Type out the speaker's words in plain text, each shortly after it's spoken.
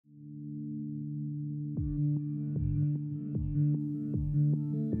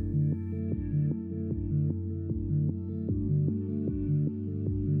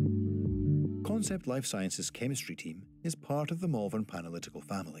Concept Life Sciences chemistry team is part of the Malvern Panalytical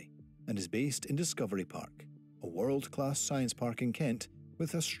family and is based in Discovery Park, a world-class science park in Kent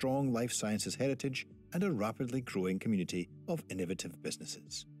with a strong life sciences heritage and a rapidly growing community of innovative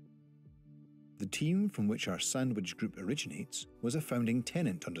businesses. The team from which our Sandwich Group originates was a founding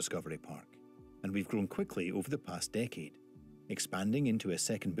tenant on Discovery Park, and we've grown quickly over the past decade, expanding into a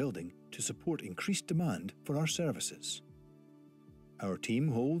second building to support increased demand for our services. Our team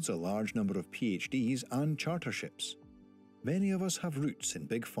holds a large number of PhDs and charterships. Many of us have roots in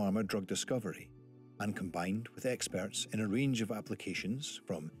big pharma drug discovery, and combined with experts in a range of applications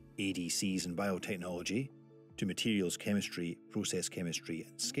from ADCs and biotechnology to materials chemistry, process chemistry,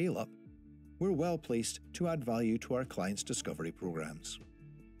 and scale-up, we're well placed to add value to our clients' discovery programs.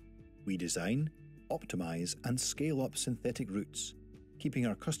 We design, optimize, and scale up synthetic routes, keeping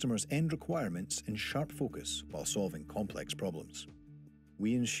our customers' end requirements in sharp focus while solving complex problems.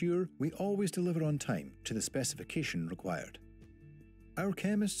 We ensure we always deliver on time to the specification required. Our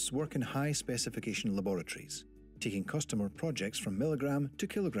chemists work in high specification laboratories, taking customer projects from milligram to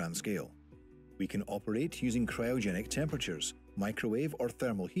kilogram scale. We can operate using cryogenic temperatures, microwave or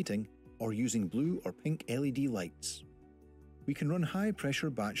thermal heating, or using blue or pink LED lights. We can run high-pressure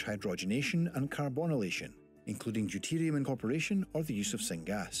batch hydrogenation and carbonylation, including deuterium incorporation or the use of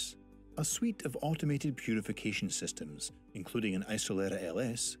syngas. A suite of automated purification systems, including an Isolera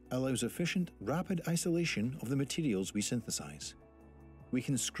LS, allows efficient, rapid isolation of the materials we synthesize. We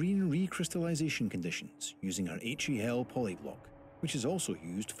can screen recrystallization conditions using our HEL polyblock, which is also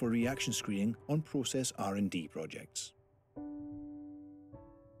used for reaction screening on process R&D projects.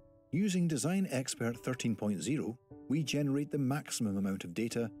 Using Design Expert 13.0, we generate the maximum amount of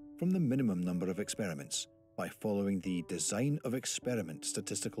data from the minimum number of experiments by following the design of experiment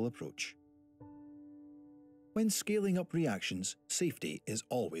statistical approach. When scaling up reactions, safety is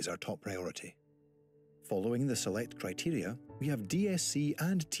always our top priority. Following the select criteria, we have DSC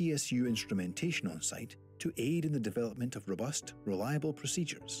and TSU instrumentation on site to aid in the development of robust, reliable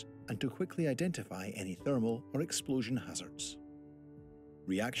procedures and to quickly identify any thermal or explosion hazards.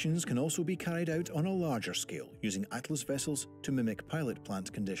 Reactions can also be carried out on a larger scale using Atlas vessels to mimic pilot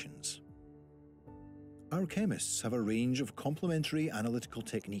plant conditions. Our chemists have a range of complementary analytical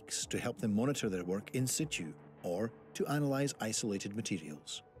techniques to help them monitor their work in situ or to analyze isolated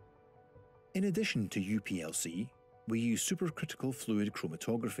materials. In addition to UPLC, we use supercritical fluid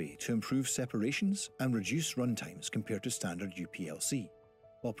chromatography to improve separations and reduce runtimes compared to standard UPLC,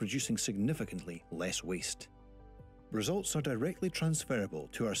 while producing significantly less waste. Results are directly transferable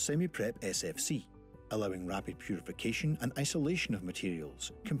to our semi-prep SFC, allowing rapid purification and isolation of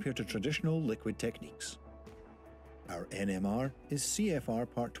materials compared to traditional liquid techniques. Our NMR is CFR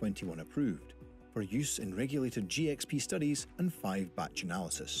Part 21 approved for use in regulated GXP studies and 5-batch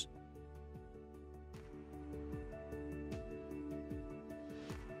analysis.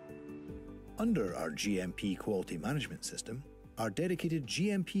 Under our GMP quality management system, our dedicated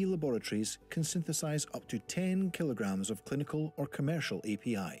GMP laboratories can synthesize up to 10 kilograms of clinical or commercial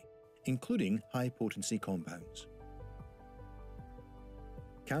API, including high-potency compounds.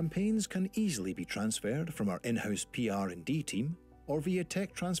 Campaigns can easily be transferred from our in-house PR&D team or via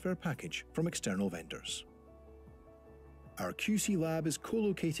tech transfer package from external vendors. Our QC lab is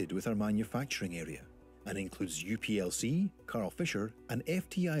co-located with our manufacturing area and includes UPLC, Carl Fisher, and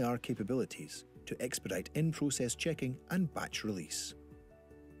FTIR capabilities to expedite in-process checking and batch release.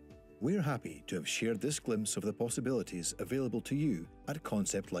 We're happy to have shared this glimpse of the possibilities available to you at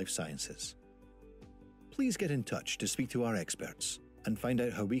Concept Life Sciences. Please get in touch to speak to our experts and find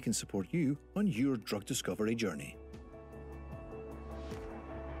out how we can support you on your drug discovery journey.